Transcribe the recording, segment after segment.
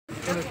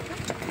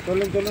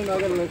চলুন চলুন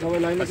আগে সবাই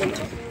লাইনে চলুন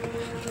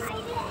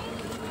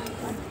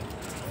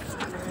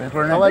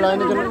সবাই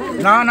লাইনে চলুন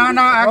না না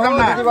না একদম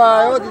না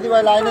দিদি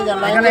ভাই লাইনে যান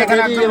লাইনে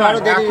এখানে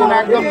একদম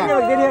একদম না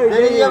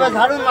দেরি যাবে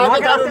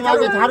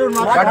ছাড়ুন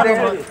মাকে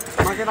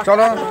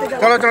চলো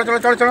চলো চলো চলো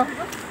চলো চলো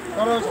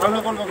চলো সামনে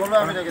করবো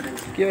আমি রেখে দিই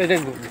কি হয়েছে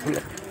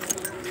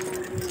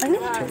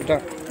ছবিটা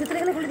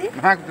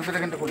হ্যাঁ দুটো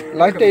কিন্তু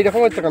লাইটটা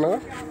এইরকম হচ্ছে কেন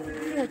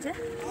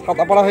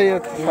সাদা পড়া হয়ে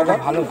যাচ্ছে সাদা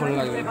ভালো ফোন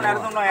লাগবে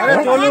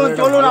চলুন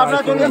চলুন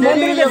আপনারা চলুন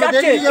দেরি যাবে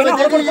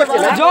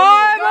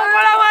জয়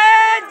মঙ্গলা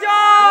মায়ের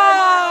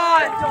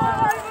জয়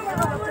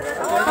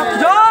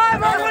জয়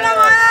মঙ্গলা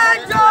মায়ের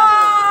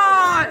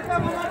জয়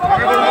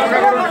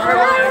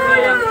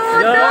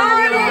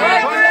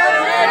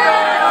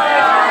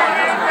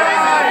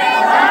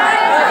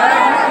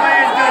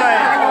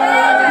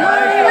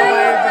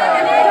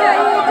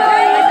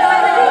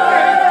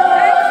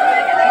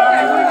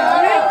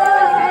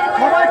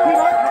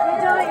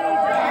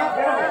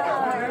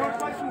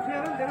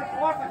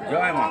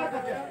জয় মা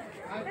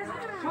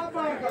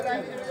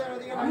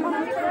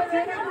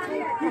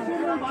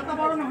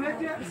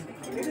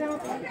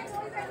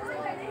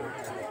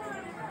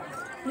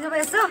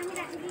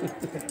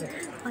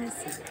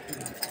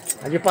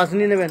আজকে পাঁচ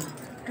নিয়ে নেবেন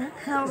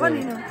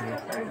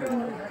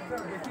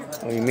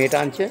ওই মেয়েটা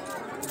আনছে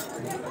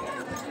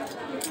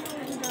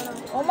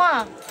ও মা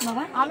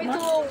আমি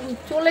তো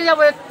চলে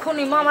যাবো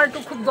এক্ষুনি মা আমার একটু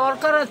খুব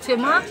দরকার আছে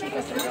মা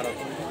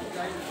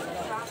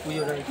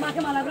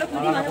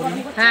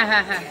হ্যাঁ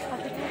হ্যাঁ হ্যাঁ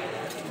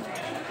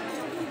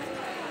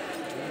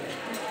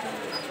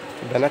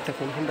ব্যানারটা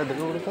কোনখানটা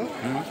দেবে বলে তো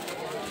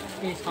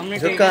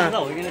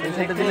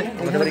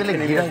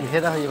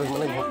ঘেরা হয়ে যাবে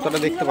মানে ভক্তটা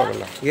দেখতে পাবে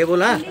না ইয়ে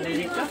বলা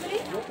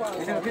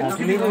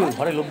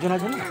ঘরে লোকজন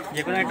আছে না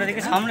যে কোনো একটা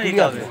দিকে সামনে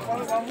দিতে হবে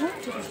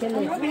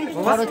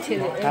বড়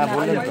ছেলে হ্যাঁ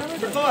বললেন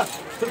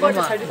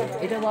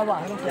এটা বাবা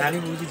জানি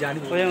বুঝি জানি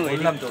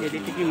বললাম তো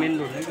এদিকে কি মেন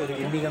রোড নাকি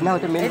ওদিকে না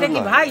ওটা মেন এটা কি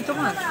ভাই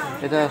তোমার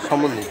এটা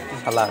সম্বন্ধে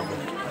শালা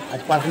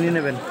আজ পাঁচ নিয়ে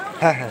নেবেন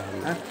হ্যাঁ হ্যাঁ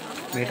হ্যাঁ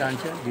মেয়েটা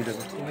আনছে দিয়ে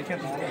দেবে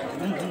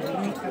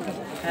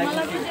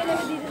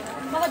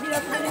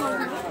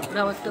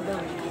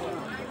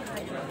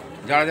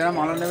যারা যারা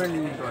মালা নেবেন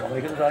নিয়ে নিতে পারবে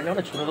ওইখানে যাওয়া যাবে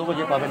না ছোটো দেবো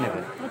যে পাবে নেবে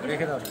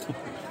রেখে দাও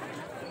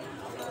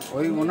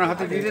ওই ওনার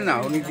হাতে দিয়ে দেন না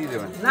উনি দিয়ে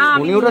দেবেন না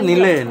উনি ওটা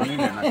নিলেন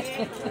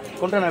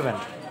কোনটা নেবেন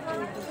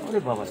ওরে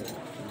বাবা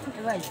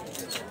ভাই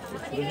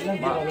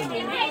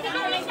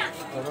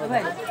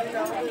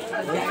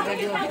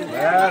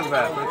ব্যাস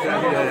ব্যাস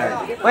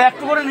ওই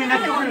একটু করে নিন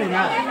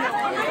না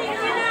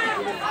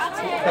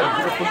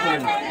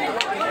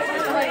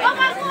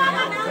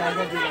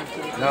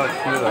দাও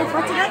ছিল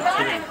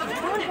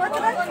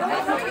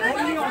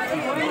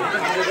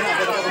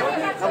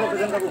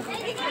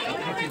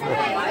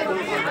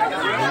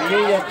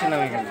নিয়েই যাচ্ছে না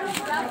ওইখানে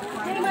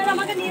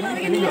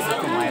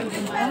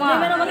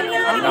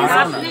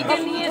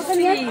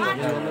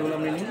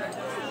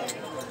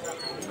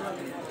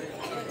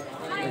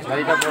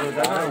শাড়িটা পরে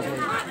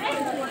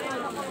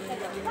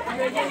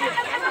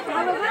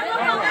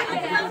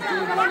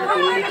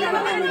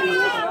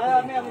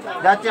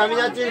যাচ্ছি আমি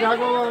যাচ্ছি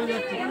থাকবো আমি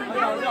যাচ্ছি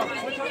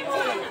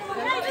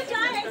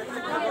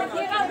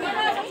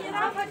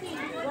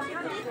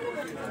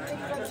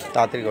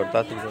তাড়াতাড়ি কর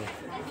তাড়াতাড়ি কর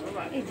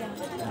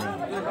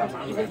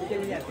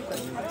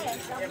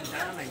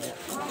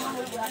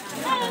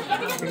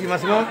কি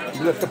মাসিমা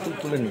দু একটা ফুল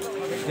তুলে নি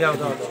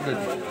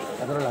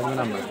এতটা লাগবে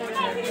না আমরা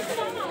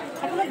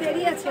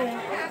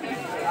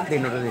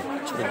দিন ওটা দিন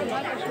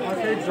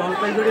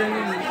জলপাইগুড়ি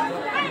আমি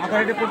মাথা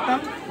হেঁটে পড়তাম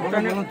ওটা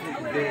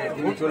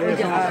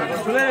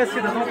চলে এসেছি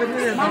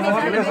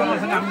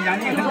আমি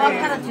জানি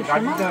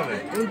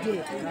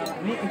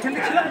আমি এখানে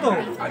ছিলাম তো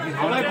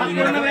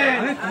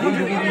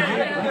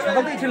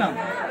সবাইকেই ছিলাম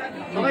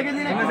সবাইকে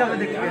দিয়ে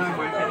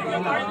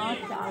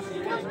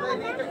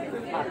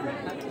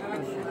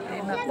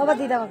বাবা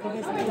দিদা আমাকে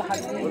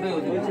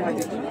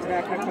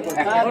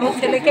বড়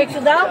ছেলেকে একটু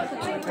দাও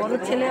বড়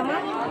ছেলে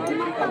আমার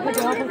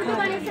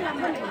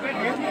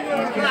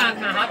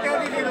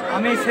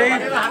আমি সেই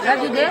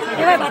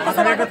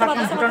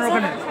ভুটানের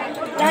ওখানে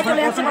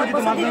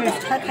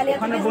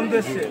ওখানে বন্ধু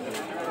এসছে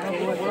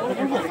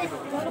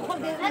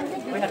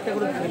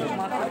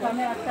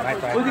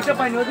ওদিকটা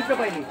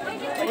পাইনি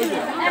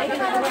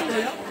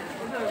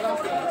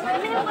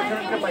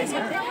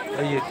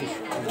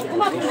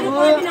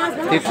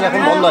ত্রিশুল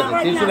এখন বন্ধ আছে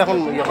ত্রিশুল এখন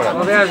ইয়ে করা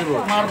আসবো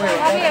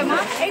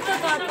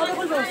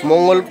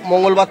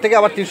মঙ্গলবার থেকে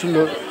আবার ত্রিশুল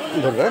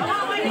ধরবে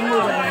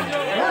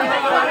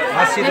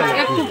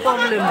একটু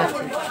প্রবলেম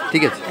আছে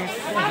ঠিক আছে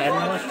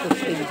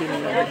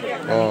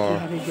ও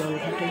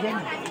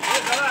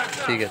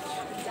ঠিক আছে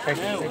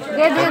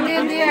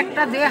দে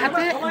একটা দে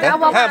হাতে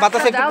হ্যাঁ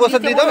বাতাসে একটু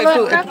প্রসাদ দিয়ে দাও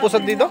একটু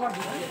প্রসাদ দিয়ে দাও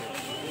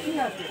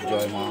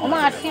জয় মা মা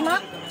আসি মা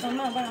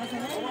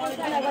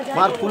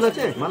মার ফুল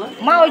আছে মালা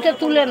মা ওইটা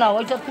তুলে নাও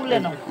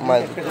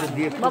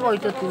দিয়ে বাবা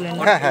ওইটা তুলে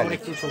নাও হ্যাঁ হ্যাঁ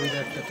একটু ছবিটা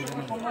একটা তুলে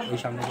নিন ওই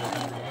সামনে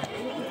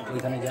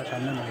ওইখানে যা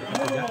সামনে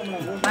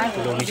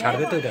উনি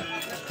ছাড়বে তো এটা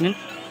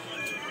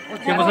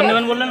কে বসে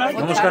নেবেন বললেন না?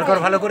 নমস্কার কর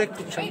ভালো করে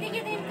একটু।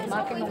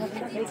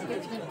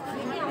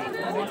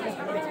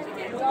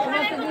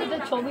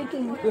 ছবি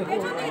তুলবো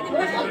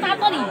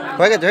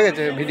হয়ে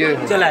গেছে ভিডিও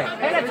চলাই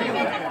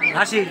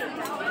হাসি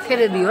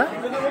ছেড়ে দিও।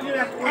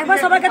 একবার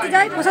সবার কাছে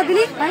যাই, প্রসাদ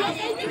দিলি ভাই?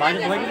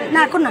 না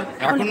এখন না,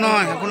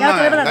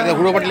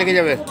 হুড়ো পাটি লেগে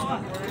যাবে,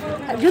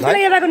 যুদ্ধ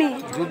লেগে যাবে এখনই।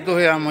 যুদ্ধ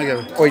হয়ে আমার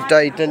যাবে। ওইটা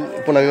এইটা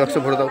প্রণামী বাক্স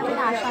ভরে দাও।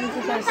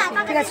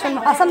 ঠিক আছে, শোন,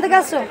 আসাম থেকে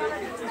আসছো?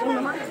 শোন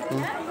মা,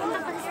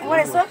 ওর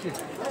এসো।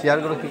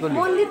 চেয়ারগুলো কি করলি?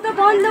 মন্দির তো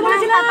বন্ধ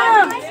বলেছিলাম,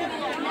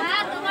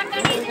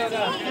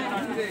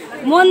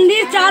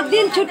 মন্দির 4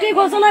 দিন ছুটি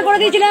ঘোষণা করে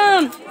দিয়েছিলাম।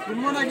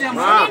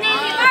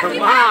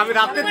 আমি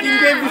রাত্রে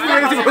 3টায় বুঝতে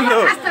পেরেছি বন্ধু।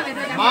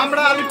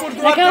 আমরা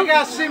আলিপুরদুয়ার থেকে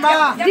আসছি মা।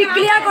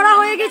 ডিক্লেয়ার করা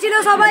হয়ে গেছিল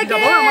সবাইকে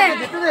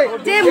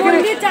যে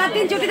মন্দির 4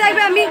 দিন ছুটি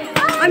থাকবে।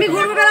 আমি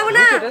ঘুরবো, বেড়াবো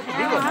না।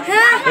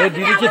 হ্যাঁ,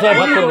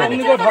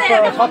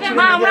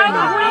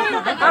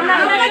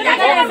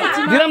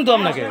 দিলাম তো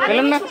আপনাকে,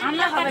 পেলেন না?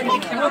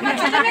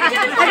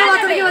 দেখো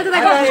বাচ্চাটা কি বলছে,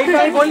 দেখো।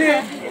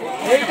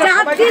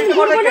 4 দিন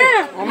ঘুরবো না।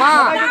 মা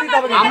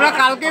আমরা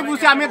কালকে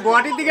বুঝছি, আমি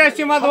গুয়াহাটির দিকে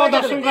এসেছি মা তোমার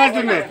দর্শন করার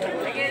জন্য।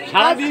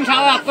 সারাদিন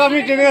সারা রাত্র আমি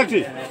ট্রেনে আছি।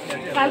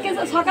 কালকে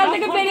সকাল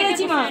থেকে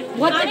বেরিয়েছি মা,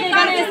 ভোর থেকে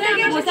এখানে এসে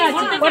বসে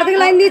আছি। কটা থেকে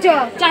লাইন দিয়েছো?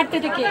 4টে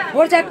থেকে।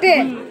 ভোর 4টে।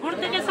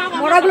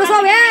 মোড়াগুলো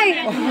সব এই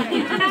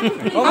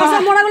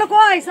সব মোড়াগুলো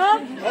কই সব?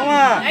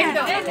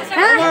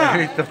 হ্যাঁ,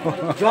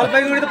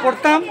 জলপাইগুড়িতে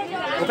পড়তাম,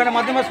 ওখানে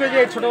মাধ্যমিক পাস করেছি,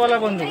 ছোটবেলা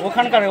বন্ধু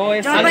ওখানকার। ও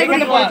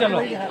এখানে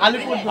পরিচালক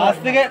আলিপুরদুয়ার। আজ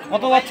থেকে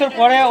কত বছর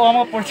পরে ও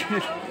আমার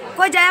পরিচালক।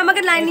 কই যায়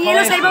আমাকে লাইন নিয়ে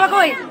এলো সেই বাবা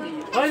কই?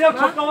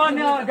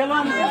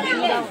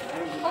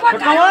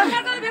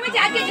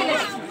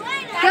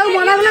 কেউ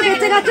মোড়াগুলো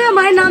বেঁচে গেছে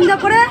মায়ের নাম জপ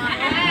করে?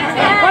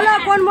 বলো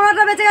কোন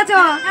মোড়াটা বেঁচে গেছো?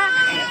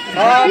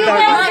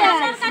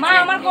 মা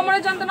আমার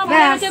কোমরের যন্ত্রণা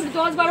ভালো আছে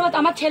 10-12 বার।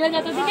 আমার ছেলে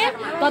যতদিনে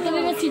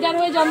ততদিনে সিজার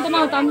হয়ে যন্ত্রণা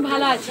হতো, আমি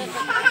ভালো আছি।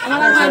 আমার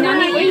আর হয় না,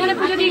 আমি ওইখানে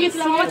পুজো দিয়ে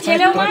গেছিলাম। আমার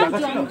ছেলেও মা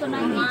যন্ত্রণা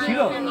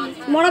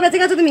মোড়া বেঁচে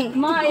গেছো তুমি?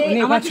 মা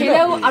আমার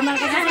ছেলেও আমার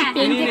কাছে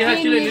পেন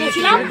থেকে নিয়ে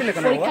গেছিলাম,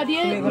 পরীক্ষা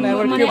দিয়ে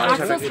মানে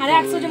 800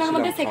 850 জনের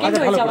মধ্যে সেকেন্ড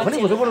হয়েছে আমার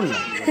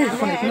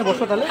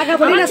ছেলে। আগে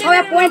বলি না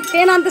সবাই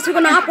পেন আনতে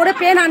শিখো, না পড়ে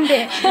পেন আনবে,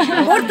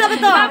 পড়তে হবে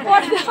তো।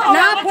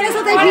 না পড়ে তো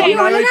এই ভিডিও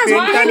হলো না,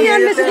 সবাই নিয়ে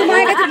আনবে, শুধু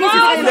মায়ের কাছে বেশি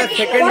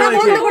পড়া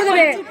বন্ধ করে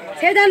দেবে।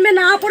 সে জানবে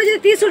না পড়ে যদি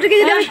 30 উল্টে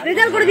গিয়ে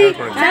রেজাল্ট করে দিই,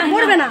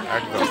 পড়বে না,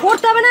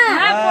 পড়তে হবে না।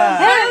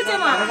 হ্যাঁ,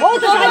 ও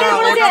তো সবাই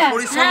পড়েছে,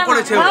 পরিশ্রম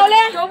করেছে। তাহলে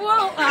তবুও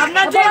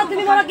আপনার যে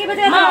তুমি মোড়া কি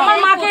পেয়েছো? মা আমার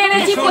মাকে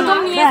এনেছি, প্রথম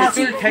নিয়ে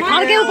এসেছি।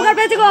 আর কি উপকার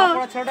পেয়েছো গো?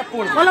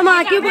 বলো মা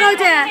কি উপকার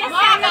হয়েছে?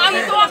 আমি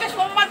তোমাকে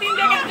সোমবার দিন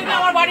দেখে তুমি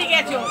আমার বাড়ি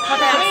গেছো।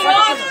 আমি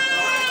রোজ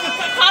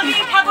কালী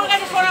ঠাকুর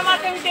কাছে সোনা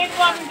মাকে আমি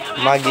দেখবো,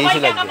 মা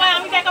গিয়েছিল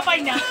আমি টাকা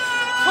পাই না।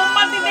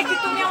 সোমবার দিন দেখি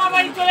তুমি আমার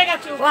বাড়ি চলে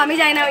গেছো। ও আমি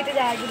যাই না, ওইটা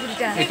যাই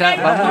দিদিটা। এটা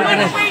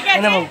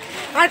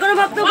আর কোনো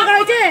ভক্ত উপকার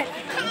হয়েছে?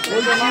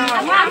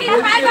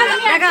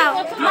 দেখাও।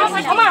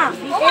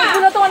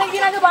 এইগুলো তো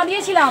অনেকদিন আগে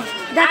বাঁধিয়েছিলাম।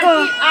 দেখো।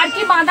 আর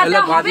কি বাঁধাতে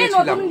হবে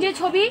নতুন যে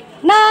ছবি?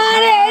 না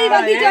রে এই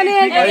বাদি জানি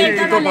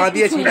তো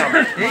বাঁধিয়েছিলাম।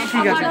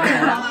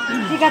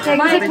 ঠিক আছে,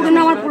 এগুলো পুরনো,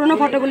 আমার পুরনো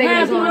ফটোগুলো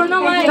এগুলো সব।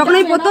 যখন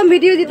এই প্রথম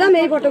ভিডিও দিতাম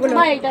এই ফটোগুলো।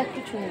 মা এটা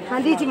কিছু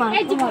হ্যাঁ দিয়েছি মা,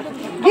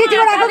 দিয়েছি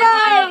গো, রাখো গো।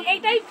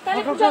 এইটাই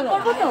তাহলে পূজা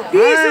করবো তো?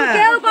 দিয়েছি,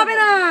 কেউ পাবে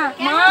না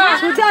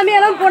শুধু আমি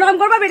এরকম প্রণাম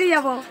করবো, বেরিয়ে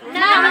যাবো।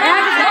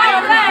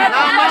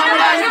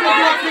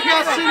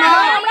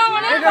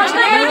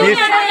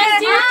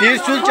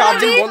 ত্রিশূল 4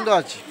 দিন বন্ধ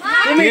আছে,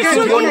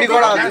 ত্রিশূল গন্ডি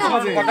করা আছে।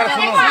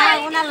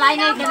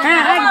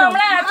 হ্যাঁ একদম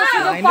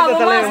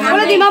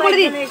বলে দি মা, বলে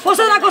দি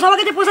প্রসাদ রাখো, সবার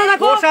কাছে প্রসাদ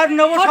রাখো, প্রসাদ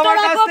নেবো ফটো সবার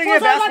কাছ রাখো, থেকে,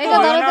 প্রসাদ ব্যস্ত রাখো।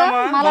 হও না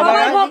মা।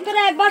 আমার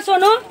ভক্তরা একবার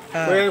শোনো,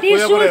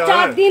 ত্রিশূল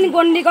 4 দিন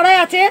গন্ডি করাই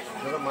আছে,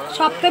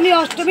 সপ্তমী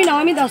অষ্টমী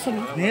নবমী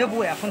দশমী। নেবো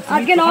এখন।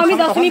 আজকে নবমী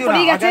দশমী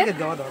পড়ে গেছে,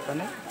 দেওয়া দরকার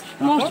নেই।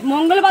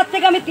 মঙ্গলবার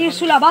থেকে আমি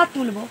ত্রিশূল আবার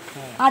তুলবো।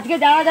 আজকে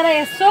যারা যারা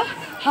এসছো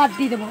হাত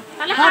দিয়ে দেবো।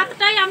 তাহলে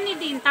হাতটাই আপনি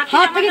দিন,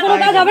 হাত থেকে কোনো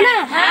কাজ হবে না,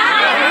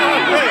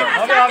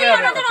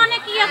 আমাদের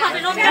অনেক ইয়ে হবে।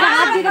 তাহলে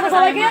হাত দিয়ে দেবো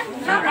সবাইকে।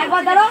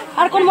 একবার দাঁড়ো,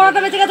 আর কোন মরাটা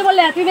বেঁচে গেছে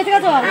বললে? তুমি বেঁচে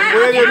গেছো?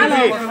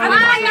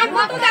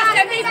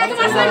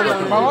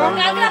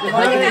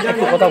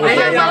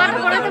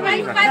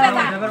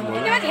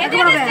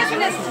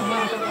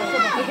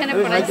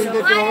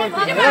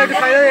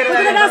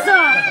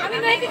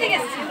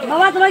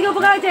 বাবা তোমার কি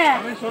উপকার হয়েছে?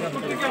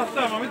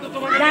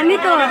 জানি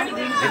তো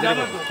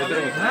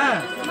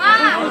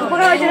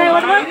উপকার হয়েছে না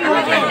তোমার?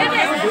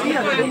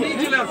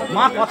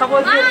 মা কথা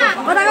বলছে।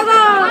 কথা গো,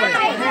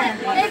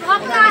 এই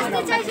ভক্ত আসতে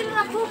চাইছিল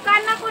না, খুব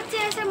কান্না করছে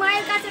এসে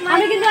মায়ের কাছে।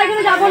 আমি কিন্তু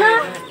এখানে যাবো না,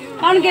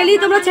 কারণ গেলি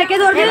তোমরা ছেকে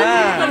ধরবে।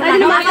 তাই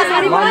জন্য মাকে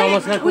শাড়ি পরাই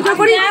পুজো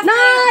করি না।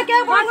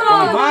 কেউ বলতো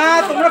মা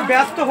তোমরা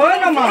ব্যস্ত হয়ে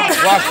না মা।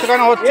 ব্যস্ত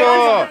কেন হচ্ছ?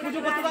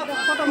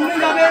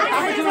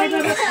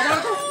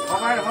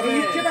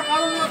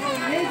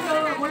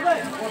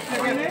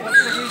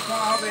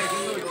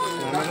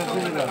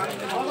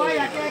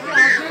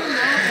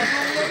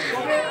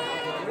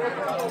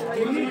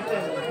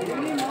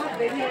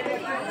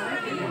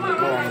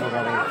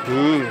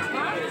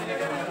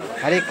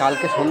 আরে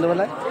কালকে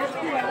সন্ধ্যাবেলায়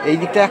এই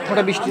দিকটা এক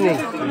ফোঁটা বৃষ্টি নেই,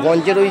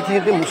 গঞ্জের ওই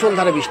থেকে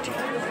মুষলধারে বৃষ্টি।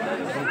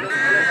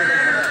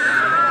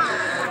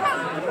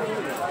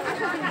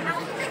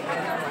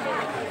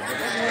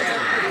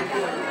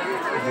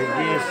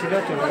 এসেছিল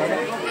চলে গেল।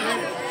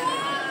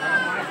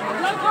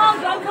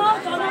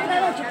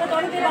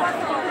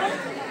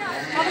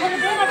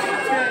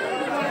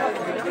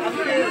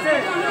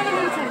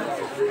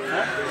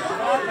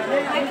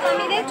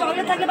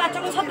 চকলেট থাকলে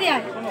বাচ্চাগুলো সব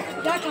দেয়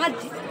যা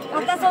খাচ্ছি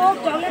বাতাসা হোক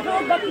চকলেট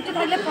হোক বা কিছু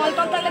থাকলে ফল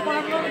টল থাকলে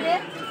পড়া দিয়ে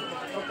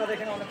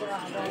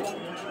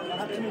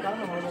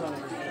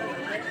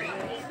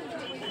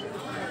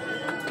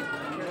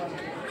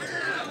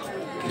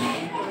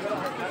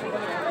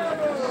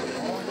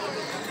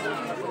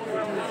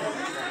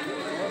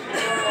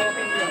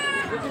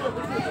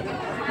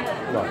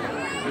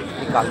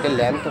কালকে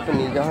ল্যাম্পটা তো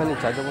নিয়ে যাওয়া হয়নি,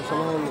 চার্জে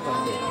বসানো হয়নি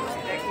কালকে।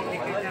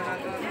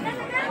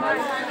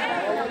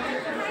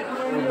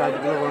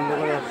 লাইটগুলো বন্ধ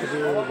করে একসাথে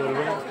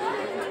জ্বলবে।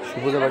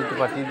 শুভদের বাড়িতে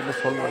পাঠিয়ে দিলে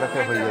সন্ধ্যাটাকে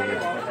হয়ে যাবে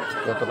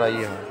যতটা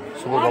ইয়ে হয়।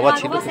 শুভর বাবা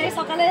ছিল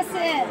সকালে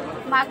এসে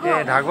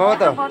ঢাকবো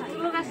তো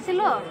ভদ্রলোক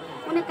আসছিল,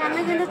 উনি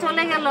কান্না কিন্তু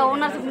চলে গেল।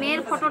 ওনার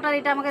মেয়ের ফটোটা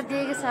এটা আমাকে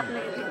দিয়ে গেছে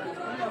আপনাকে।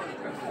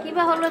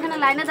 কিবা হলো, এখানে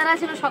লাইনে দাঁড়া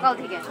ছিল সকাল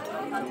থেকে,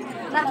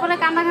 তারপরে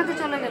কান্না কাঁদতে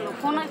চলে গেল।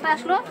 ফোন একটা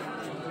আসলো,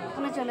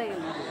 উনি চলে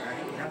গেল।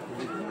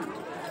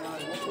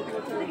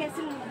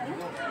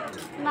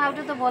 না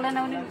ওটা তো বলে না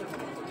উনি।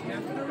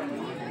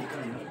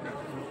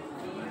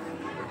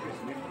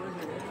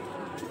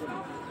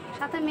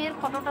 সাথে মেয়ের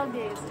ফটোটাও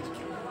দিয়ে গেছে।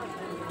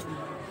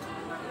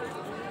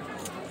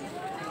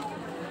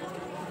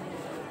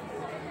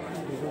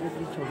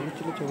 চকলেট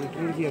ছিল, চকলেট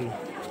দিয়ে এলো।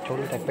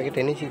 চকলেট এক প্যাকেট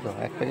এনেছি তো,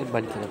 এক প্যাকেট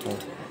বাড়িতে রাখা।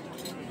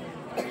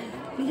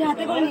 নিজে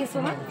হাতে করে নিয়েছো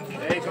না?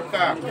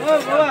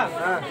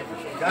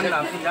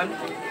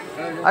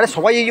 আরে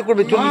সবাই এই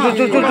করবে, চল চল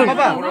চল চল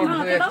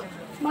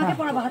মাকে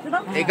পড়াবো, হাতে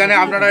দাও। এখানে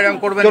আপনারা এরকম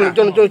করবেন চল না।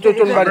 চল চল চল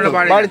চল বাইরে চল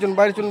বাইরে চল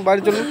বাইরে চল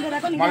বাইরে চল।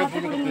 দেখো নিজে হাতে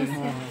করে নিয়েছে।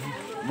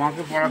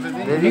 মাকে পড়াতে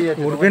দিন।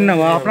 করবেন না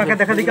মা, আপনাকে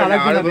দেখা দেখি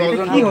আরেকজন যাবে।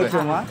 এটা কি হচ্ছে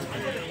মা?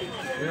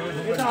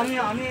 এটা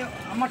আমি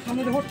আমার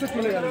সামনে দিয়ে হচ্ছে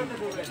চলে গেল।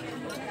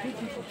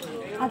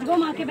 আজকেও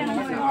মাকে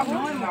বেনারসি করাবো,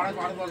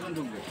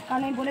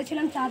 কারণ আমি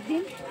বলেছিলাম 4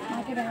 দিন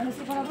মাকে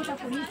বেনারসি করাবো, তা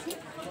করিয়েছি।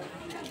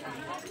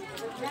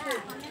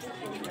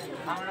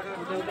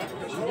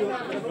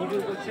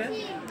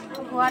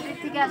 গুয়াহাটির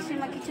থেকে আসছি,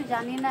 মা কিছু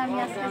জানি না। আমি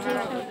আজকে যে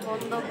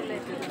বন্ধ বলে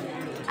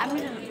আমি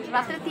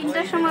রাত্রে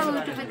 3টার সময়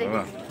ইউটিউবে দেখি।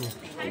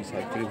 এই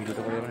সাইড থেকে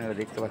ভিডিওটা করে মানে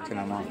দেখতে পাচ্ছেন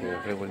না মাকে,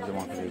 ওকে বলছে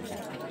মাকে দেখবে।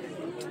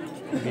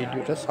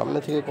 ভিডিওটা সামনে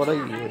থেকে করাই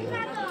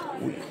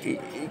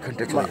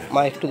এইখানটা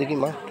মা একটু দেখি,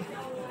 মা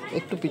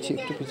একটু পিছিয়ে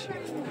একটু পিছিয়ে।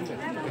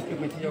 একটু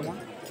বেশি যাও মা।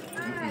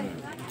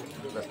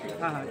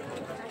 হ্যাঁ হ্যাঁ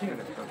ঠিক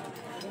আছে।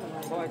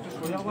 বাবা একটু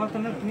সোজা বলতে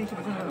না, তুমি একটু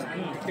পেছনে যাও।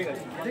 ঠিক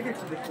আছে ঠিক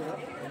আছে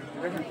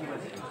দেখো ঠিক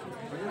আছে।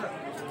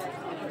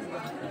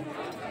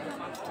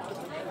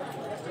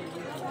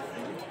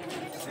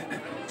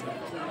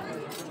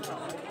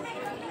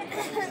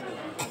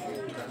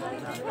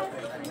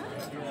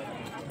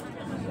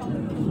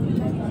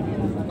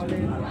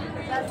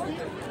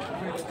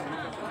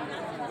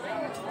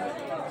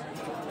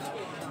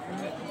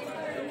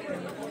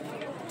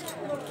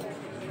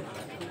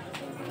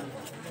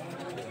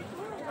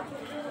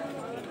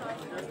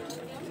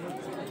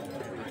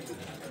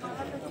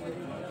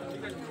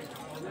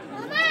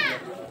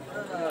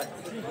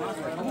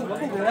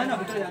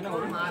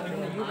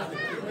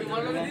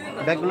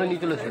 ব্যাগগুলো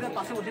নিয়ে চলেছে,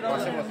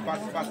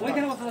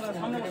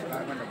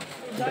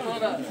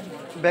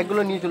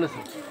 ব্যাগগুলো নিয়ে চলেছে।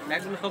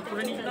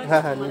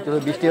 হ্যাঁ হ্যাঁ নিয়ে চলে,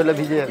 বৃষ্টি হলে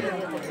ভিজে যাবে।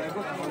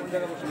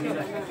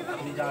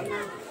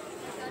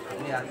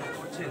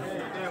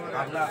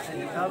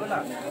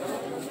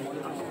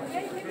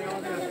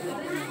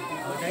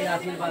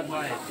 আশীর্বাদ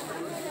মায়ের।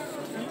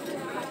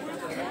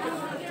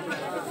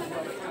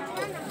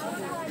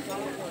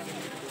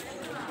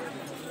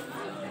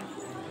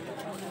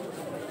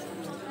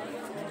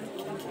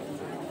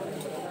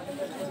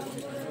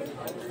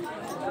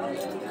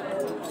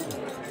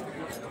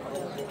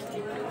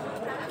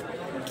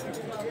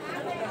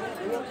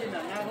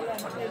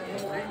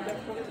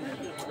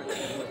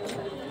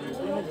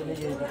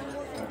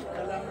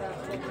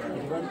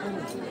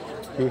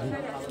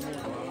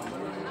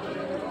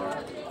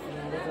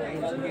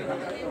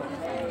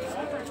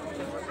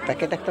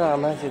 প্যাকেট একটা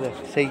আনা আছে,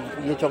 সেই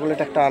ইয়ে চকলেট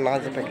একটা আনা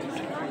আছে প্যাকেট।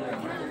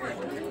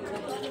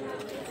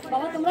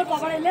 বাবা তোমরা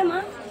কবার এলে মা?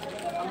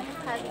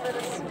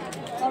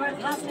 কবার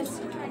ফার্স্ট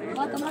এসছো?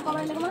 বাবা তোমরা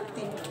কবার এলে মা?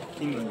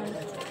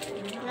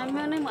 আমি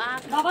অনেক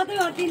বাবা তুমি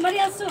 3বারই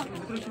আসছো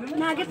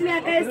না? আগে তুমি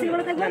একা এসেছিল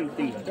বলে থাকবে।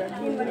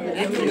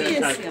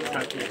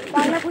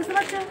 বাংলা বুঝতে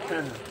পারছো?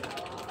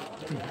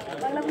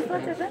 বাংলা বুঝতে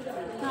পারছো?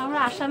 আমরা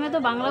আসামে তো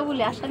বাংলা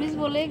বলি, আসামিজ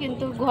বলে,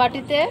 কিন্তু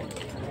গুয়াহাটিতে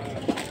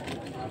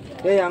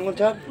এই আঙুল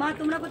ছাপ। মা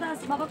তোমরা কোথায়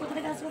আসছো? বাবা কোথা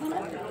থেকে আসছো তোমরা?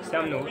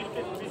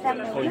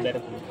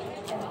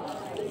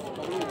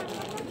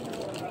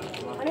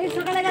 অনেক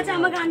সকালে গেছে,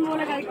 আমাকে আনবো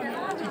বলে গাড়ি করে।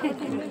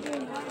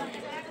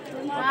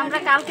 আমরা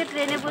কালকে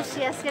ট্রেনে বসছি,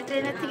 আজকে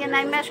ট্রেনের থেকে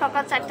নামে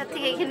সকাল 4টার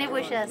থেকে এখানে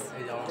বসে আছি।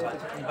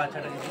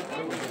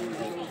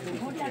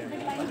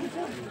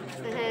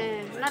 হ্যাঁ,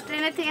 না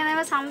ট্রেনের থেকে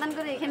নামে সামদান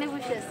করে এখানে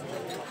বসে আছি,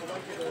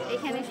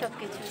 এখানেই সব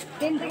কিছু।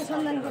 ট্রেন থেকে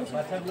সন্ধান করছি,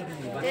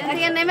 ট্রেন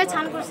থেকে নেমে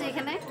ছান করছি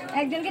এখানে।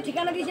 একজনকে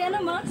ঠিকানা দিয়েছে না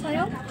মা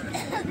স্বয়ং,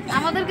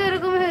 আমাদেরকে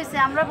এরকমই হয়েছে,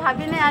 আমরা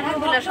ভাবিনি আগে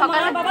বলে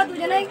সকালে বাবা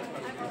দুজনেই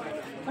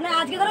মানে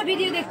আজকে ধরো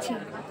ভিডিও দেখছি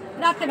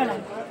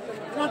রাত্রেবেলায়,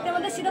 রাত্রের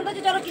মধ্যে সিদ্ধান্ত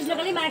হচ্ছে চলো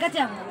কৃষ্ণকালী মায়ের কাছে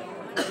যাবো।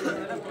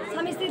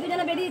 স্বামী স্ত্রী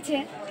দুজনে বেরিয়েছে।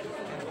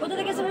 কোথা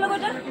থেকে শুনলো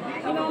ওটা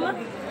মামা?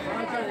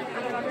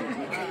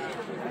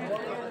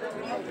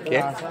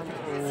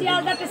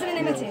 শিয়ালদা স্টেশনে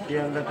নেমেছে,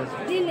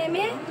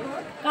 নেমে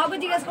কাউকে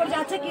জিজ্ঞেস করে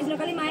যাচ্ছে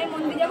কৃষ্ণকালী মায়ের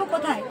মন্দির যাবো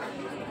কোথায়,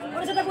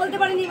 ওর সাথে বলতে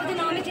পারিনি, বলছে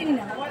না আমি চিনি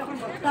না।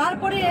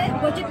 তারপরে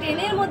বলছে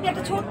ট্রেনের মধ্যে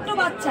একটা ছোট্ট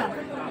বাচ্চা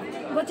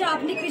বলছে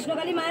আপনি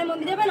কৃষ্ণকালী মায়ের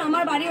মন্দির যাবেন,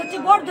 আমার বাড়ি হচ্ছে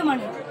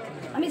বর্ধমানে,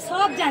 আমি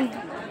সব জানি,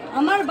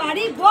 আমার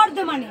বাড়ি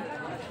বর্ধমানে,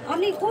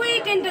 আপনি ওই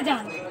ট্রেনটা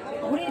যান,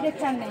 ঘুরিয়ে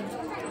দেখছেন নেই।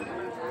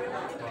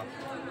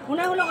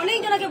 ওনার হলো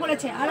অনেকজনকে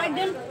বলেছে, আর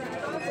একজন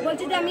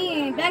বলছে যে আমি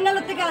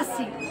ব্যাঙ্গালোর থেকে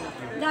আসছি,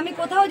 যে আমি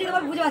কোথাও যেতে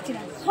পারবো বুঝতে পারছি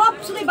না, সব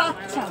শুধু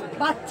বাচ্চা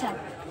বাচ্চা।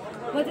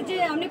 বলছে যে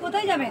আপনি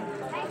কোথায় যাবেন,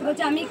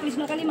 বলছে আমি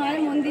কৃষ্ণকালী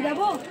মায়ের মন্দির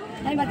যাবো।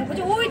 আমি বাচ্চা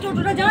বলছি ওই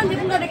টোটোটা যান,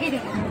 দেখুন না দেখিয়ে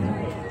দেবো।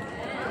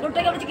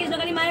 টোটোটাকে বলছি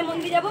কৃষ্ণকালী মায়ের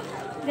মন্দির যাবো,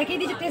 দেখিয়ে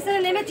দিয়েছে। স্টেশনে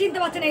নেমে চিনতে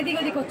পারছে না, এদিক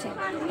ওদিক করছে,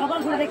 তখন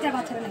ঘুরে দেখছে আর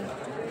বাচ্চারা নেই।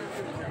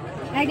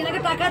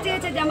 একজনকে টাকা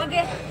চেয়েছে যে আমাকে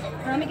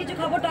আমি কিছু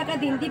খাবো, টাকা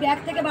দিন, দিয়ে ব্যাগ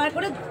থেকে বার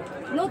করে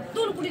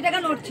নতুন 20 টাকা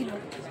নোট ছিল,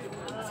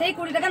 সেই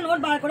 20 টাকা নোট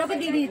বার করে ওকে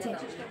দিয়ে দিয়েছে।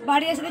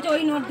 বাড়ি এসে দিয়েছে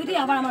ওই নোট দুটি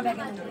আবার আমার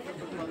ব্যাগে মধ্যে।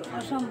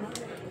 অসম্ভব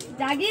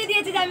জাগিয়ে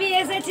দিয়েছে যে আমি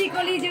এসেছি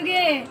কলি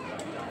যুগে,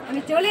 আমি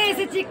চলে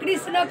এসেছি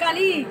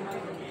কৃষ্ণকালী।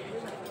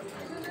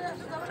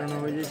 কেন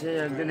ওই যে সেই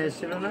একদিন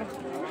এসেছিল না,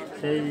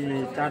 সেই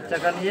 4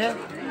 চাকা নিয়ে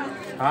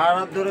সারা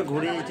রাত ধরে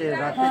ঘুরিয়েছে,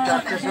 রাত্রি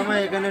 4টার সময়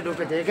এখানে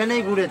ঢুকেছে,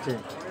 এখানেই ঘুরেছে।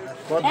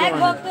 এক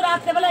ভক্ত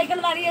রাত্রেবেলা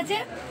এখানে দাঁড়িয়েছে,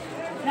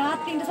 রাত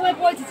 3টার সময়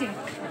পৌঁছেছে,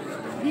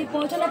 দিয়ে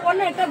পৌঁছানোর পর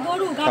না একটা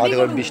গরু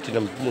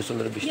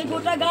যে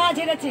গোটা গা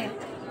ঝেড়েছে,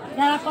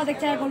 যারা পা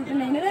দেখছে আর গরুটা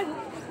নেই না,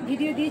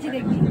 ভিডিও দিয়েছি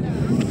দেখবি,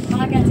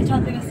 মারা গেছে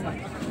ছদ্মবেশে।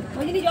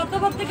 ওই জিনিস যত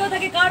ভক্ত কেউ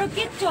থাকে কারো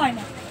কিচ্ছু হয়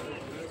না,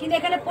 কিন্তু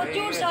এখানে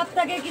প্রচুর সাপ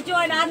থাকে, কিছু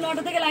হয় না। আর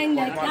 9টা থেকে লাইন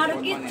দেয়, কারো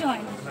কিচ্ছু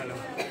হয় না,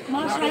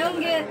 মা স্বয়ং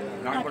গিয়ে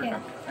থাকে।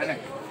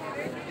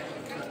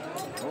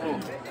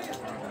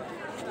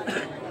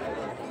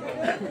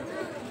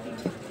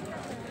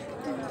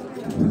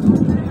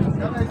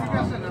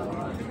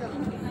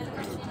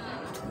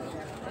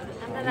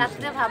 আমরা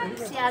রাত্রে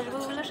ভাবছি আসবো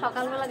বলে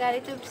সকালবেলা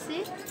গাড়িতে উঠছি।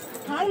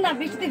 থাক না,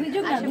 বৃষ্টিতে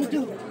ভিজুক না,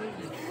 ভিজুক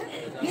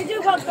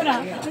ভিজুক ভক্তরা,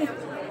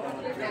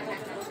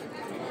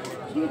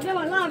 ভিজে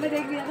ভালো হবে,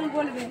 দেখবি এখন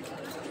বলবে।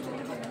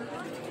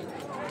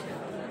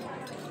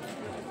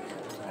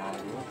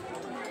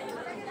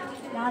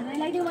 রাজরানী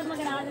লাগছে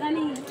তোমাকে,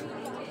 রাজরানী,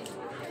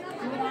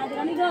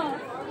 রাজরানী গো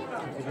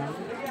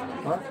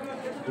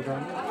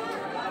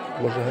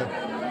বসে। হ্যাঁ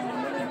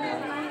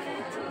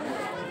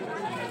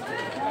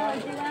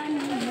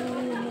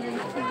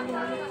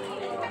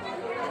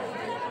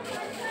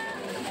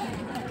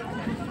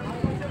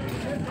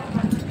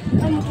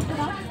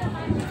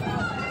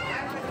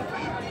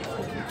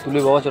তুলি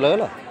বাবা চলে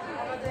গেল,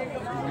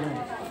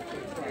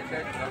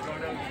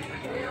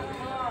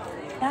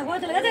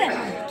 চলে গেছে,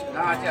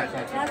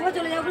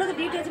 চলে যাবো বলে তো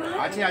ডিউটি আছে বলে।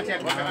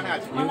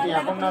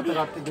 এখন না তো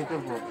রাত্রি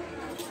 2টোর পর।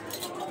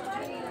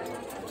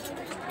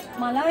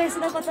 মালাও এসে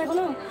তার কথা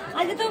এখনো,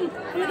 আজকে তো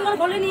তুমি তোমার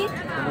বলেনি,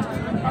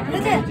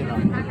 বুঝেছে?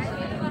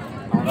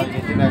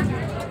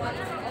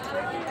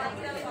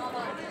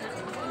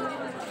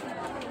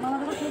 মালা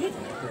তো ছবি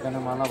এখানে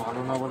মালা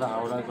ভালো না বলে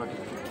হাওড়ায়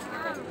পাঠিয়ে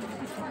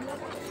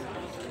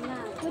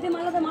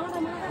মালাটা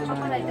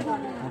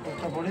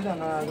মোটরটা পড়ি না,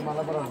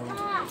 মালা পরা হবে।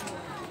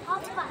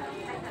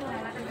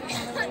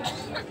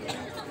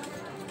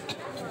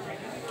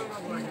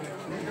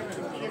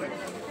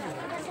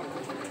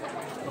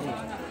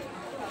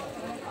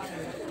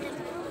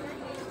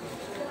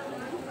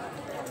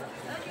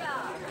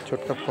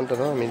 ছোটকা ফোনটা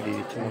দাও, আমি দিয়ে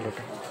দিচ্ছি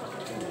মালাটা।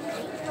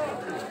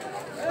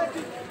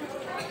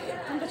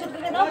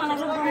 দাও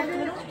মালাগুলো,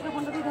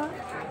 ফোনটা দিয়ে দাও।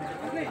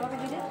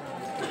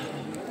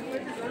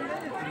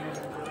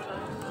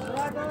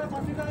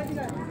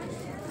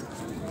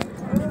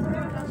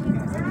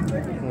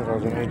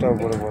 রজনীটাও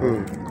বড় বড়।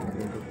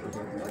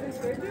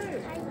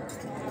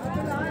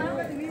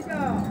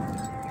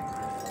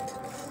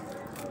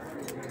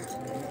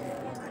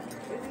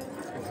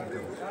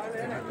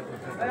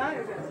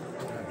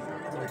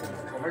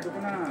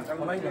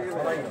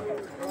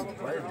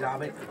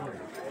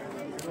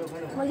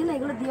 বলছি না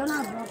এগুলো দিও না,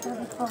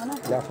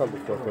 না সব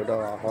দেখতে হবে, ওটা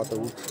হাওয়াতে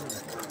উঠছে।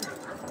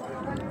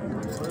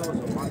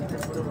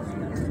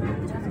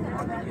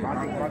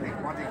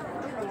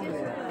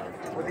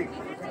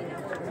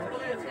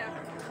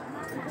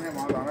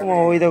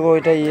 ওই দেখো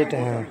ওইটা ইয়েটা।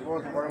 হ্যাঁ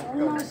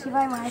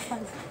শিবাই মায়ের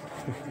পাশে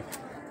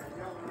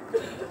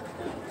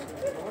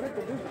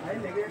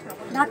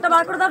ঢাকটা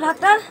বার করে দাও,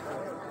 ঢাকটা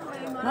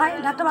ভাই,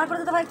 ঢাকটা বার করে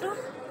দাও ভাই, একটু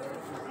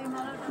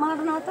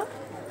মালাটা নাও তো,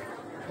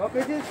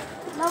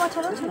 না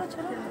ছোড়ো ছোড়ো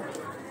ছোড়ো।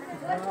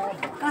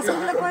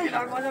 কাঁসাগুলো কই?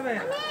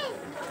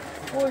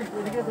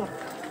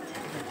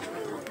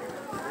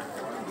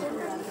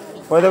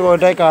 ওই দেখো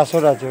ওইটাই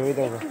কাঁসর আছে, ওই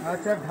দেখো।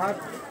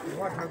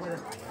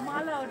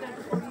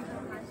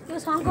 কেউ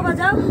শঙ্খ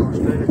বাজাও।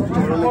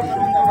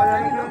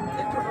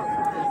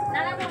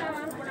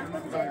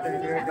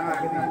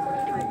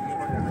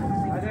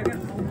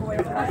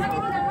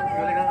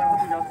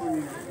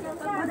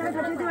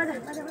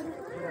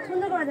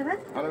 সুন্দর করে দেবে,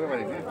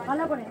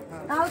 ভালো করে,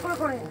 তাও করে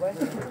করে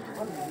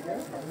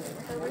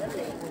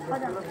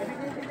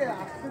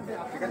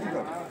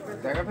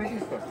জায়গা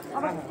পেয়েছিস তো?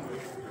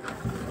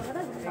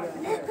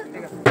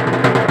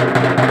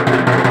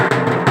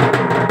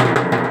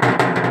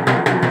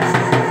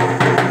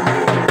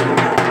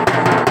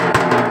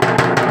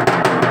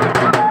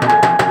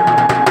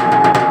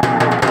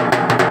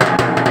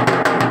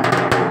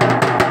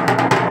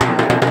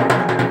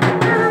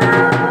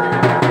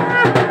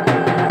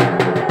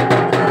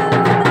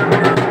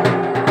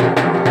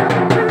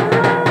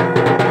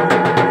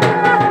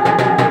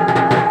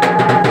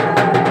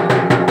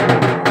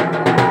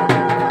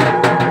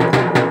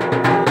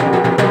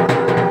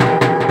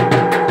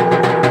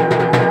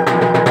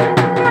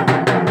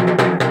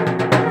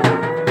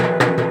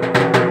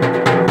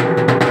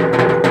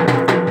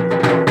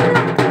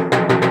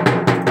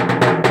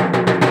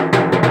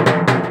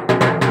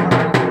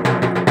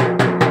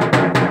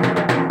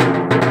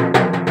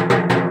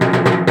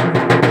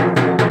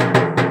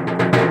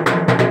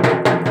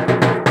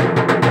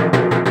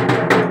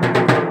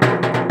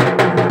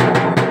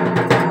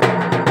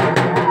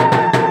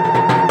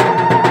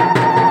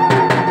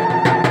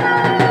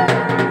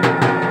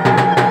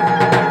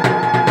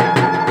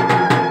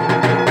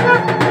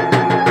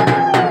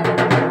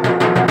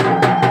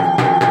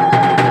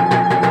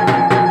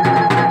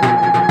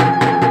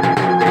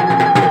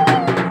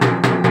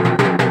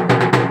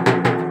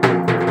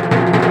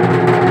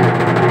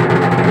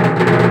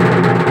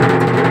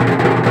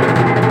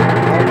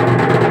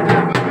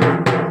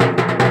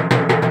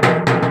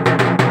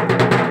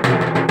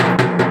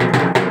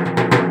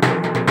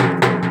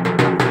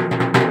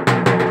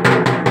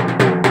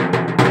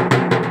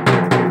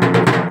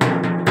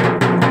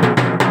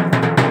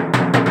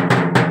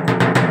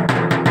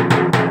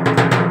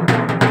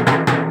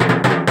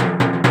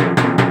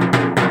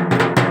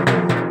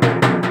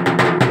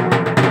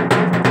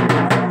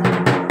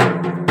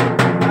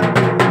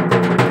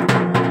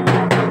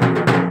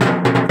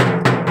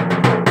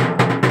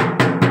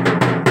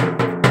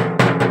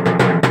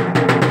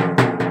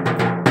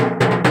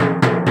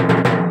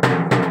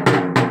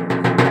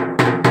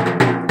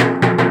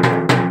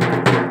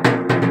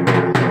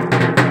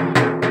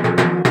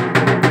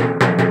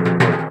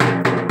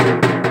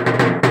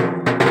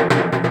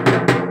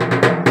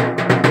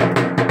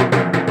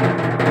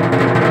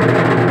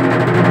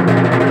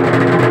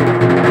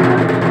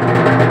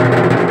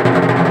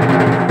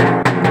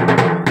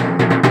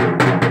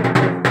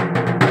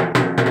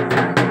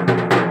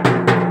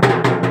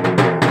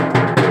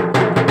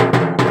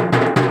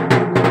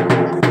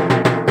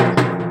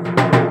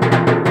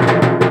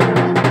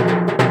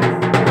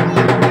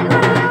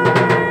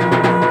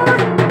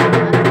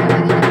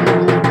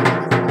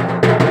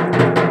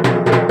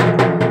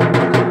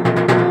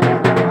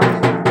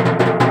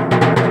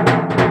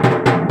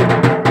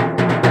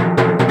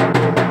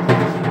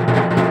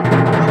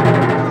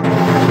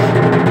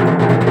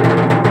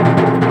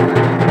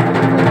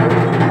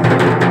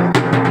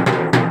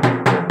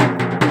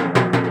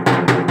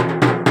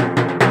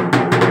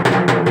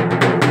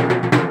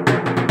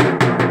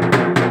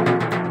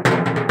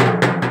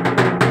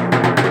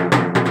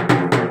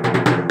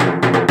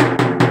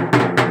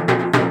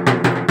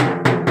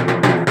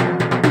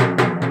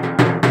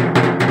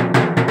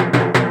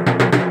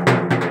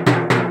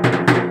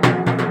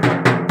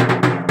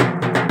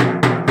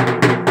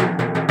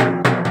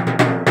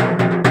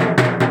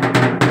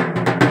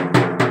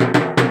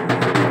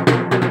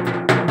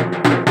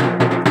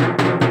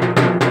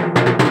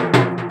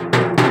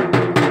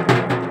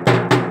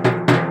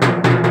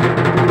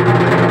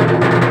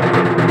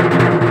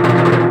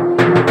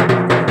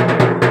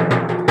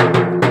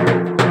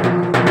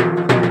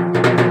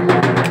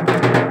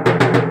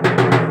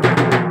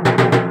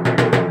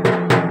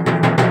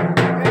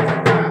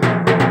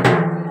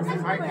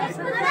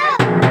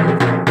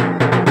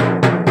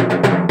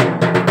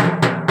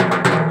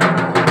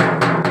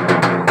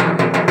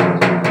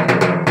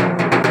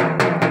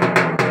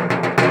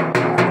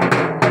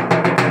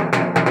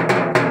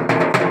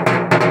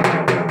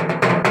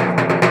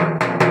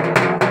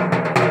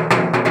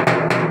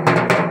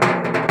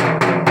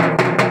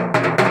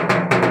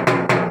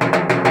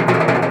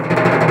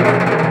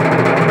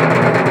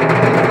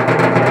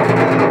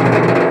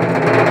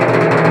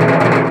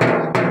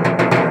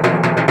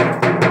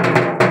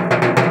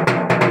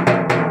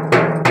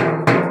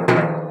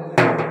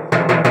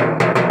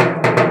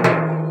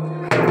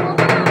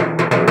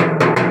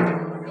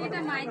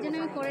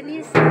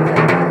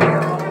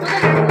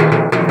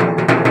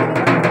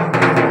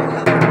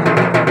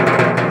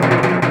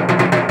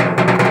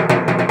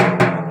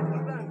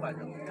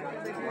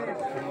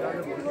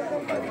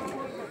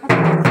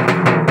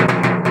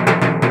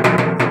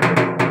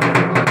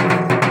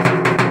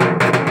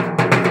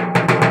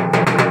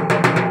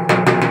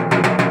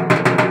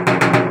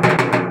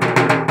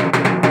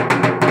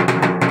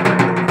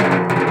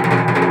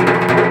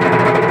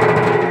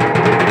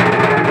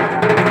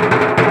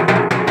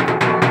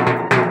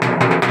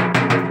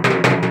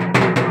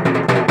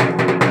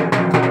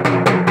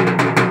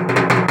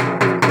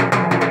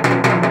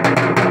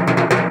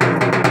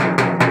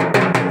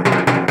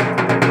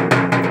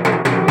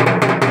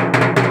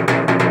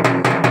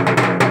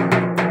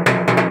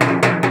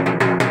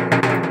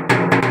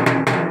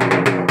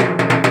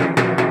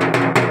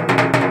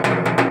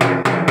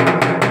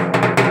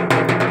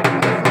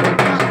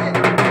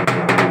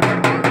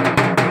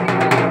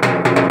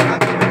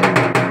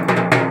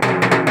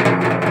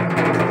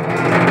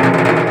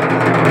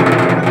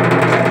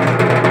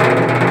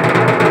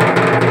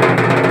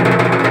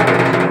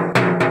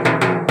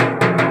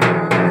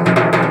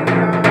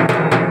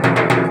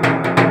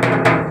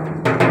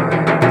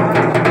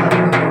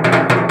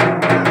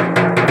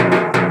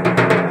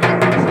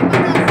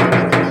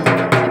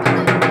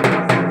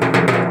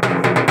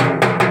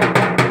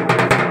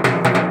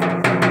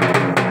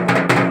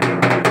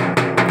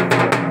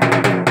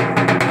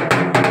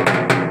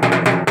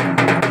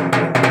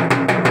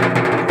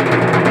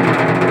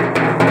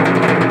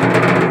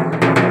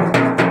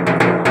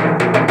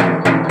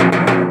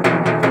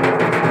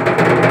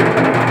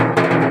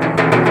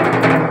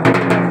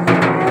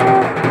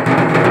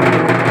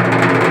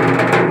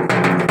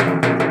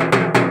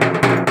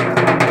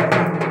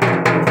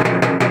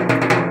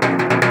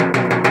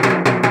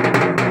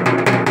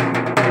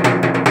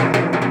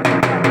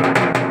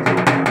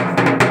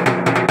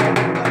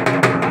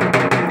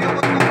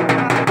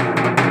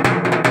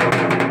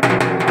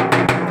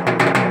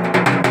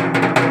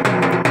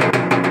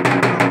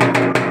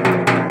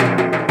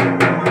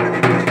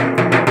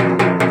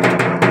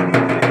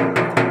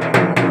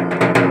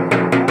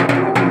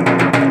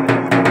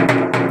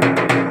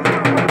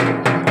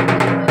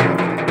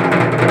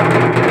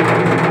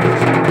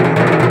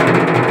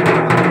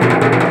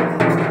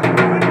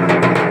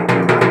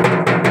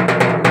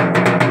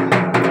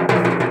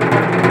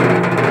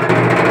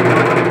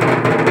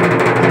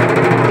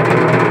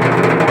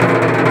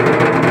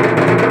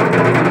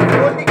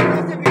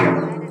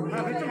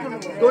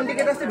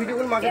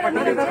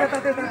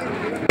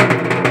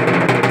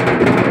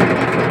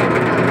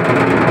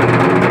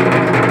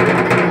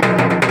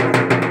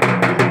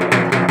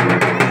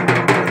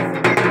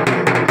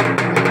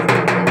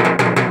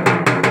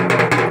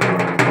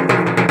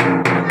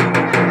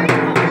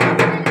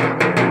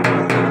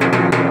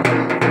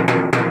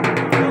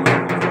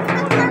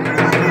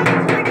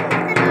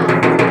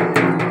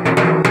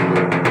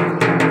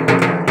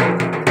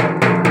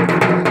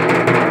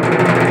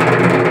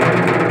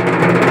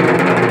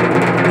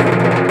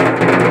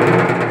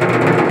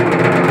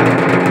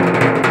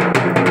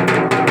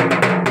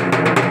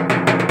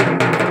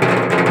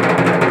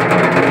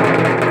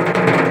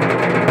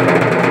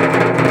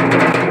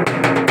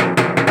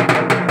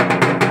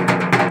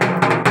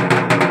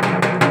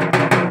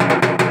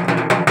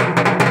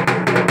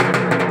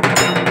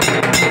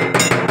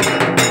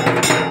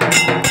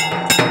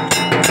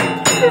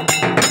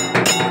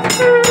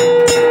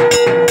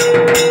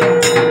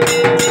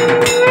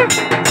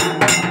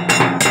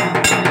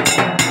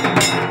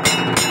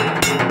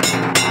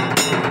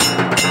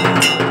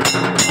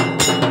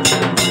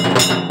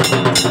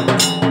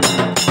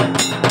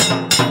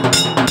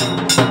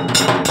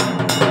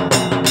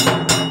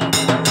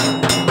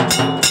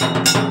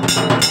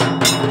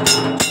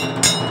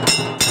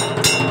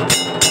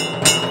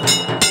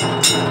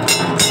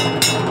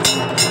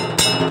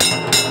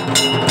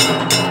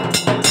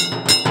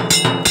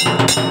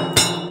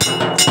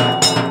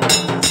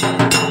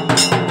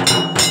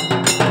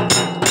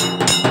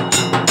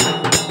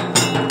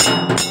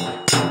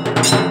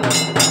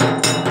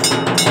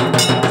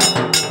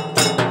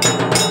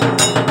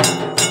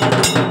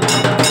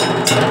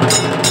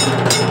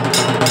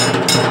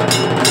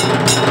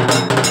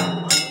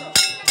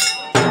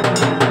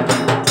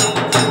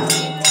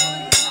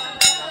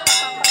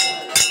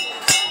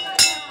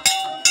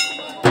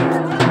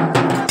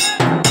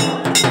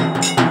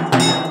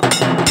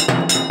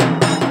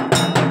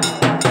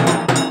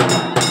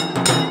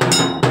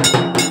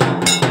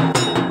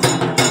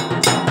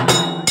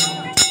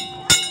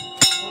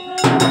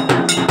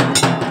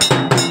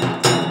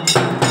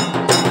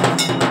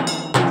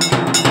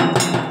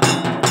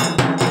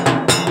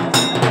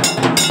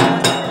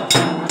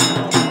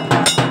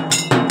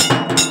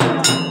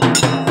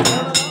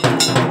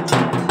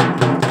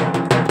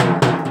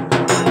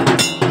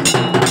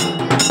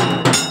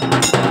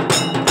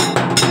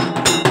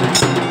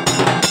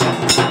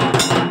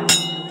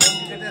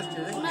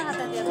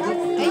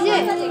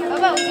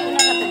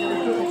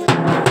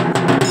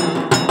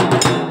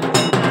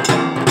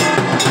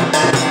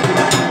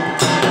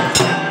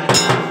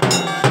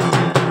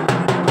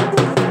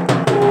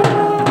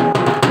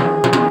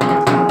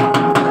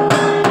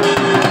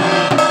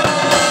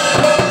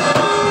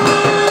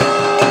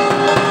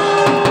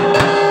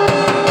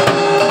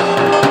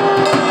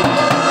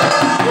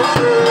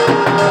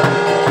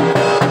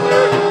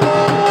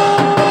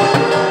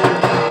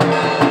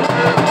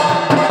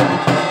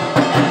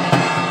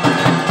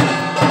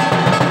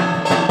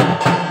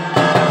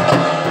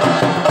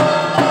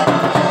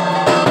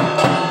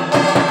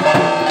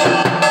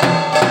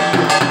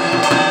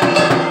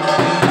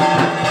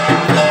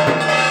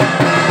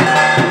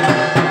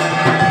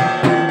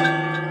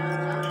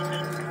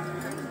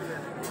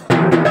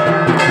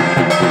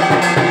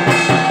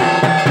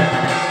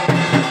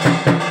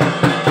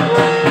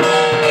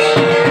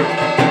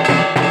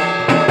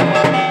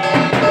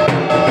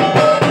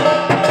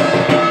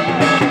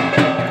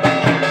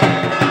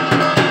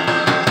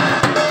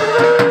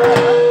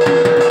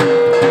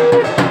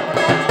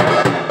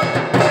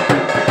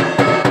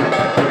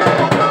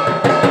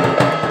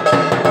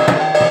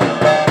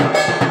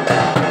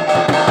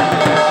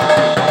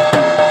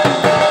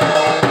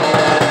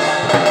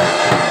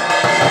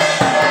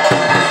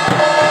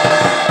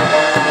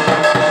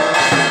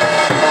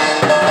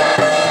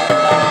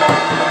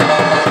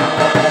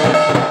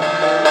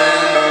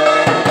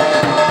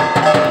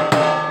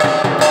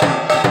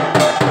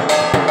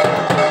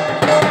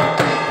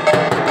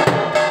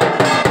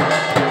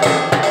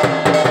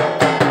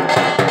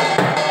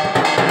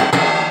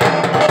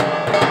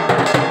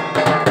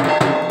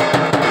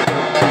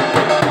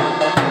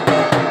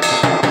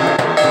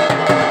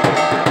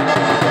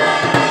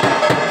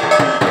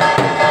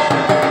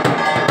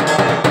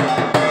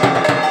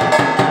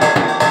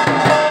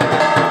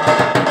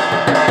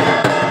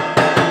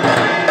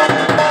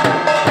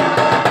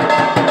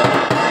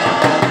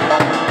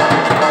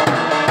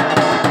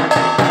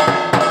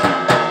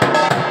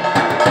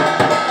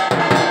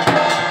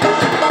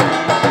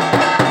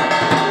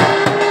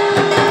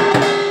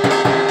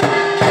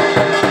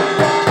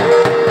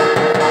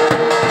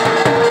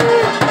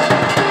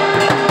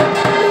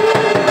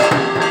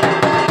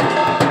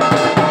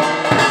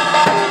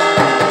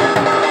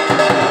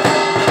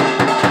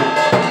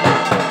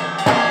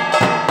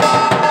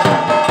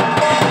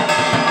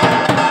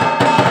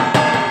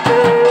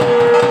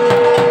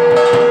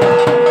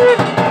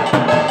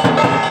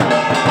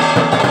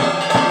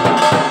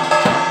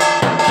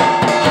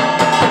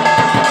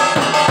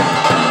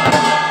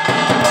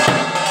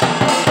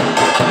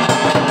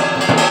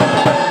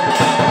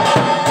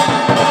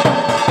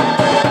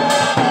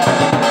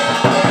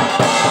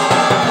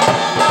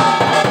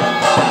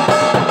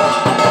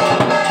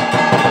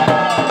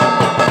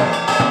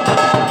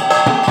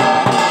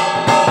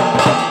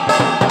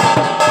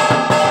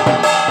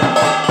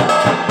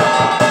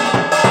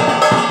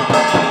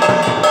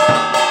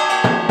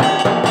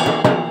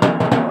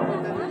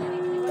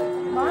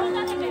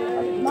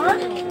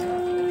 না